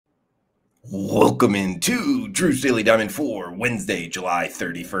Welcome into Drew's Daily Diamond for Wednesday, July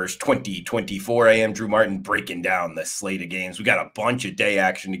 31st, 2024. I am Drew Martin breaking down the slate of games. We got a bunch of day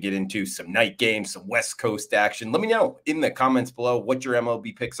action to get into, some night games, some West Coast action. Let me know in the comments below what your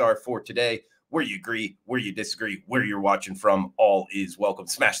MLB picks are for today, where you agree, where you disagree, where you're watching from. All is welcome.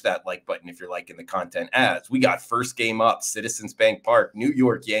 Smash that like button if you're liking the content, as we got first game up, Citizens Bank Park, New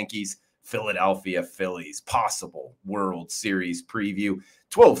York Yankees, Philadelphia Phillies, possible World Series preview.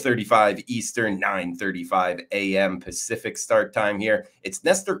 12:35 Eastern, 9:35 a.m. Pacific start time here. It's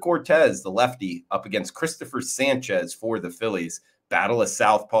Nestor Cortez, the lefty, up against Christopher Sanchez for the Phillies. Battle of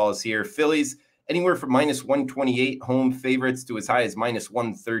southpaws here. Phillies anywhere from -128 home favorites to as high as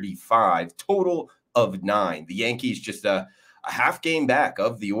 -135. Total of 9. The Yankees just a half game back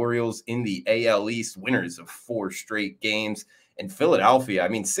of the Orioles in the AL East, winners of 4 straight games. And Philadelphia,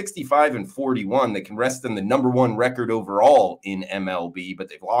 65-41. They can rest in the #1 record overall in MLB, but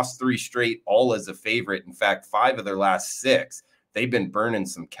they've lost 3 straight, all as a favorite. In fact, 5 of their last 6, they've been burning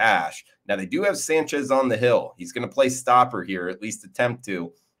some cash. Now, they do have Sanchez on the hill. He's going to play stopper here, at least attempt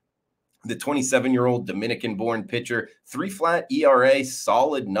to. The 27-year-old Dominican-born pitcher, 3 flat ERA,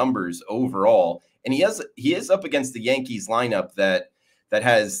 solid numbers overall. And he is up against the Yankees lineup that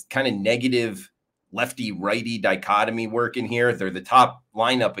has kind of negative lefty-righty dichotomy working here. They're the top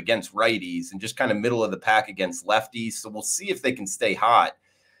lineup against righties and just kind of middle of the pack against lefties. So we'll see if they can stay hot.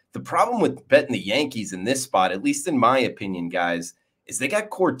 The problem with betting the Yankees in this spot, at least in my opinion, guys, is they got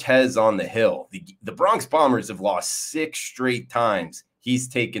Cortez on the hill. The Bronx Bombers have lost 6 straight times. He's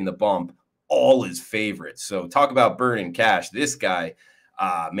taken the bump, all his favorites. So talk about burning cash. This guy,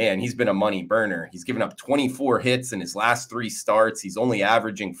 man, he's been a money burner. He's given up 24 hits in his last 3 starts. He's only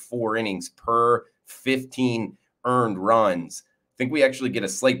averaging 4 innings per, 15 earned runs. I think we actually get a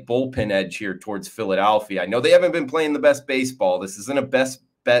slight bullpen edge here towards Philadelphia. I know they haven't been playing the best baseball. This isn't a best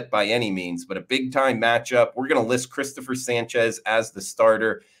bet by any means, but a big-time matchup. We're going to list Christopher Sanchez as the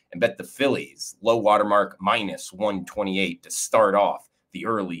starter and bet the Phillies, low watermark, -128 to start off the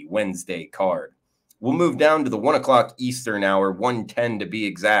early Wednesday card. We'll move down to the 1 o'clock Eastern hour, 1:10 to be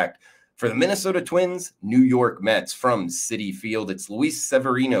exact. For the Minnesota Twins, New York Mets from Citi Field, it's Luis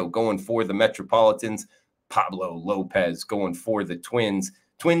Severino going for the Metropolitans, Pablo Lopez going for the Twins.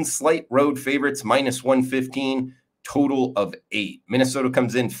 Twins slight road favorites, -115, total of 8. Minnesota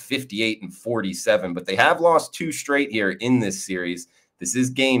comes in 58-47, but they have lost 2 straight here in this series. This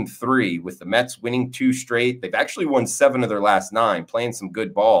is game 3 with the Mets winning 2 straight. They've actually won 7 of their last 9, playing some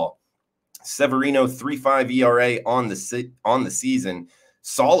good ball. Severino, 3.5 ERA on the season.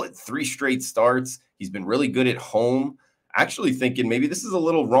 Solid 3 straight starts. He's been really good at home. Actually thinking maybe this is a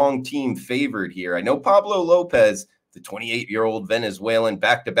little wrong team favored here. I know Pablo Lopez, the 28-year-old Venezuelan,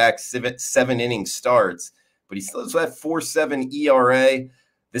 back-to-back 7-inning starts, but he still has that 4.7 ERA.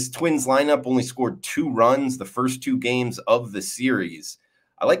 This Twins lineup only scored 2 runs the first 2 games of the series.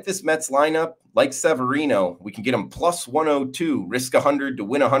 I like this Mets lineup. Like Severino, we can get him +102, risk 100 to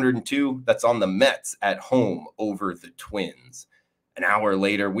win 102. That's on the Mets at home over the Twins. An hour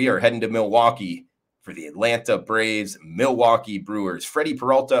later, we are heading to Milwaukee for the Atlanta Braves, Milwaukee Brewers. Freddie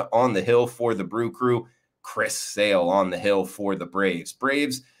Peralta on the hill for the Brew Crew. Chris Sale on the hill for the Braves.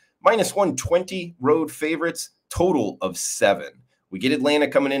 Braves, -120 road favorites, total of 7. We get Atlanta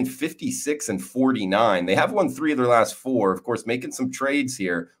coming in 56-49. They have won 3 of their last 4. Of course, making some trades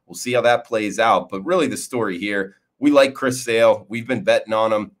here. We'll see how that plays out. But really the story here, we like Chris Sale. We've been betting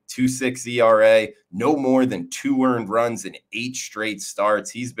on him. 2.6 ERA, no more than 2 earned runs in 8 straight starts.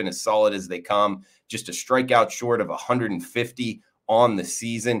 He's been as solid as they come. Just a strikeout short of 150 on the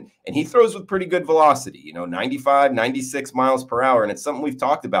season. And he throws with pretty good velocity, 95, 96 miles per hour. And it's something we've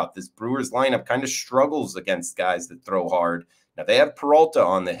talked about. This Brewers lineup kind of struggles against guys that throw hard. Now, they have Peralta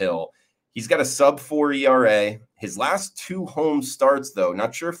on the hill. He's got a sub-4 ERA. His last 2 home starts, though,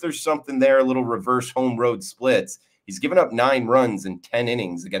 not sure if there's something there, a little reverse home road splits. He's given up 9 runs in 10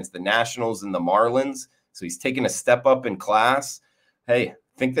 innings against the Nationals and the Marlins, so he's taken a step up in class. Hey,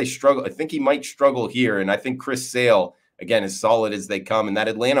 I think they struggle. I think he might struggle here, and I think Chris Sale, again, as solid as they come, and that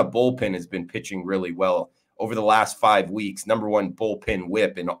Atlanta bullpen has been pitching really well over the last 5 weeks. #1 bullpen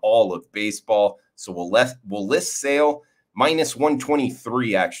whip in all of baseball, so we'll list Sale.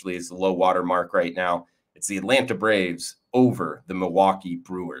 -123 actually is the low water mark right now. It's the Atlanta Braves over the Milwaukee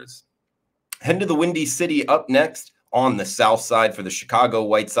Brewers. Head to the Windy City up next on the south side for the Chicago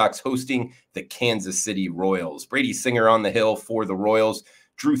White Sox hosting the Kansas City Royals. Brady Singer on the hill for the Royals.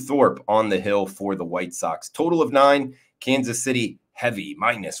 Drew Thorpe on the hill for the White Sox. Total of 9. Kansas City heavy,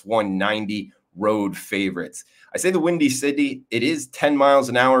 -190. road favorites. I say the Windy City, it is 10 miles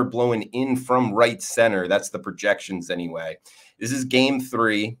an hour blowing in from right center. That's the projections anyway. This is game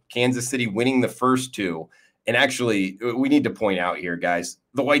 3, Kansas City winning the first 2. And actually, we need to point out here, guys,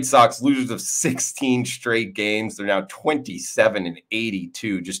 the White Sox, losers of 16 straight games. They're now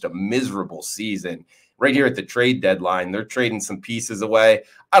 27-82, just a miserable season. Right here at the trade deadline, they're trading some pieces away.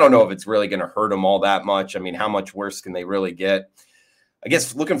 I don't know if it's really going to hurt them all that much. I mean, how much worse can they really get? I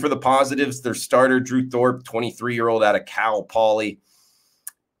guess looking for the positives, their starter, Drew Thorpe, 23-year-old out of Cal Poly.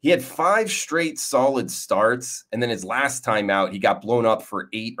 He had 5 straight solid starts, and then his last time out, he got blown up for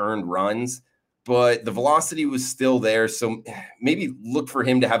 8 earned runs. But the velocity was still there, so maybe look for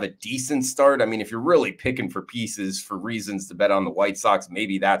him to have a decent start. I mean, if you're really picking for pieces for reasons to bet on the White Sox,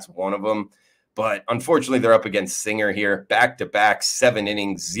 maybe that's one of them. But unfortunately, they're up against Singer here. Back-to-back, 7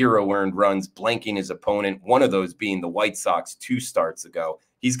 innings, 0 earned runs, blanking his opponent, one of those being the White Sox 2 starts ago.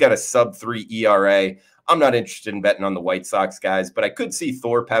 He's got a sub-3 ERA. I'm not interested in betting on the White Sox, guys, but I could see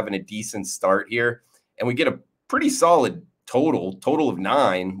Thorpe having a decent start here, and we get a pretty solid total of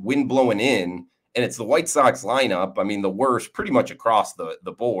 9, wind blowing in. And it's the White Sox lineup. I mean, the worst pretty much across the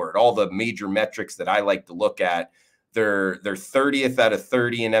board. All the major metrics that I like to look at, they're 30th out of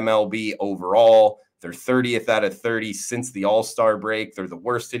 30 in MLB overall. They're 30th out of 30 since the All-Star break. They're the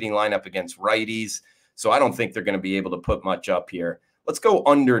worst hitting lineup against righties. So I don't think they're going to be able to put much up here. Let's go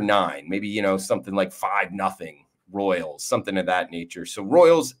under 9, maybe, something like 5-0 Royals, something of that nature. So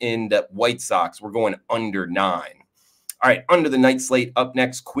Royals and White Sox, we're going under 9. All right, under the night slate, up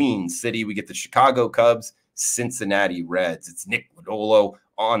next, Queen City. We get the Chicago Cubs, Cincinnati Reds. It's Nick Lodolo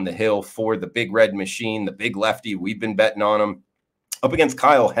on the hill for the Big Red Machine, the big lefty. We've been betting on him. Up against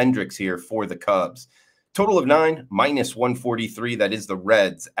Kyle Hendricks here for the Cubs. Total of 9, -143. That is the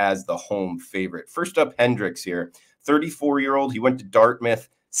Reds as the home favorite. First up, Hendricks here. 34-year-old. He went to Dartmouth.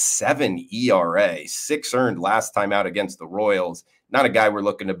 7 ERA, 6 earned last time out against the Royals. Not a guy we're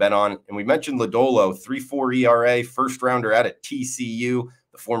looking to bet on. And we mentioned Lodolo, 3.4 ERA, first rounder out of TCU,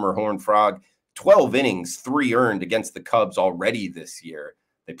 the former Horned Frog. 12 innings, 3 earned against the Cubs already this year.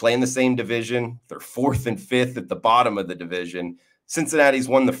 They play in the same division. They're 4th and 5th at the bottom of the division. Cincinnati's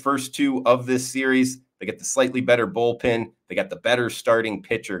won the first 2 of this series. They get the slightly better bullpen. They got the better starting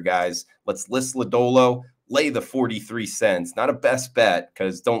pitcher, guys. Let's list Lodolo. Lay the 43 cents. Not a best bet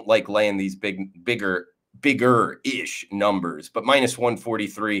because don't like laying these bigger-ish numbers. But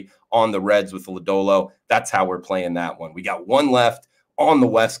 -143 on the Reds with Lodolo. That's how we're playing that one. We got one left on the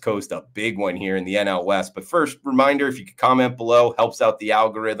West Coast, a big one here in the NL West. But first, reminder, if you could comment below, helps out the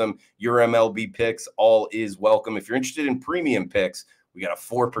algorithm. Your MLB picks, all is welcome. If you're interested in premium picks, we got a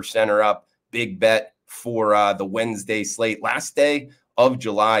 4%er up, big bet for the Wednesday slate. Last day of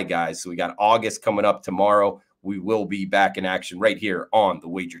July, guys. So we got August coming up tomorrow. We will be back in action right here on the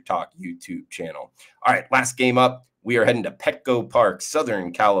WagerTalk YouTube channel. All right, last game up. We are heading to Petco Park,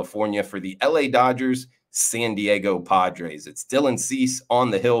 Southern California for the LA Dodgers, San Diego Padres. It's Dylan Cease on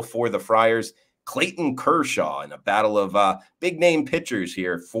the hill for the Friars, Clayton Kershaw in a battle of big-name pitchers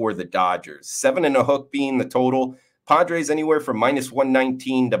here for the Dodgers. 7 and a hook being the total. Padres anywhere from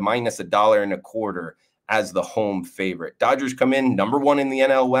 -119 to -$1.25 as the home favorite. Dodgers come in number 1 in the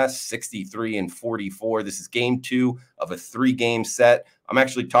NL West, 63-44. This is game 2 of a 3-game set. I'm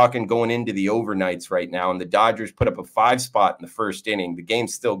actually talking going into the overnights right now, and the Dodgers put up a 5 spot in the first inning. The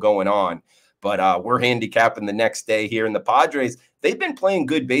game's still going on, but we're handicapping the next day here. And the Padres, they've been playing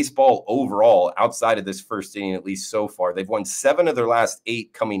good baseball overall outside of this first inning, at least so far. They've won 7 of their last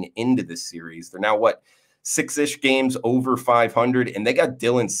 8 coming into this series. They're now, 6-ish games over 500, and they got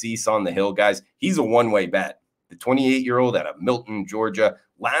Dylan Cease on the hill, guys. He's a one-way bet. The 28-year-old out of Milton, Georgia,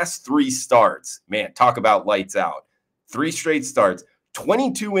 last 3 starts. Man, talk about lights out. 3 straight starts,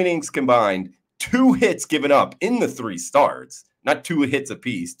 22 innings combined, 2 hits given up in the 3 starts. Not 2 hits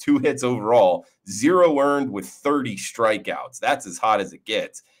apiece, 2 hits overall, 0 earned with 30 strikeouts. That's as hot as it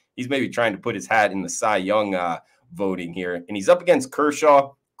gets. He's maybe trying to put his hat in the Cy Young voting here. And he's up against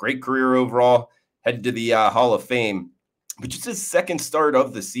Kershaw. Great career overall. Headed to the Hall of Fame, but just his second start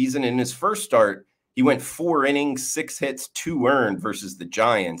of the season. In his first start, he went 4 innings, 6 hits, 2 earned versus the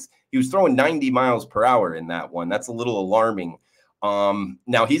Giants. He was throwing 90 miles per hour in that one. That's a little alarming.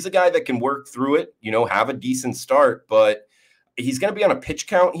 Now, he's a guy that can work through it, have a decent start, but he's going to be on a pitch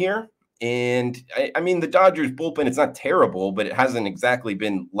count here. And, I mean, the Dodgers bullpen, it's not terrible, but it hasn't exactly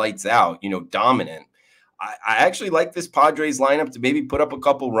been lights out, dominant. I actually like this Padres lineup to maybe put up a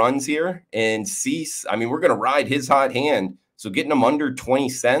couple runs here. And Cease, I mean, we're going to ride his hot hand. So getting them under 20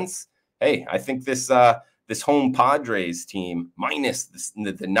 cents, hey, I think this home Padres team minus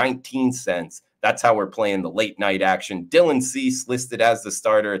the 19 cents, that's how we're playing the late night action. Dylan Cease listed as the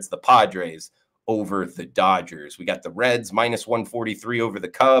starter. It's the Padres over the Dodgers. We got the Reds minus 143 over the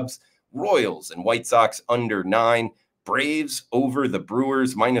Cubs, Royals and White Sox under 9, Braves over the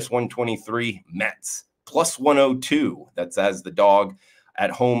Brewers minus 123, Mets plus 102. That's as the dog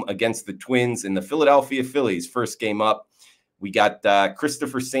at home against the Twins, and the Philadelphia Phillies first game up. We got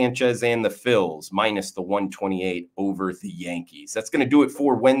Christopher Sanchez and the Phils minus the 128 over the Yankees. That's going to do it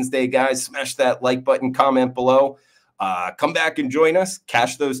for Wednesday, guys. Smash that like button, comment below. Come back and join us.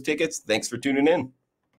 Cash those tickets. Thanks for tuning in.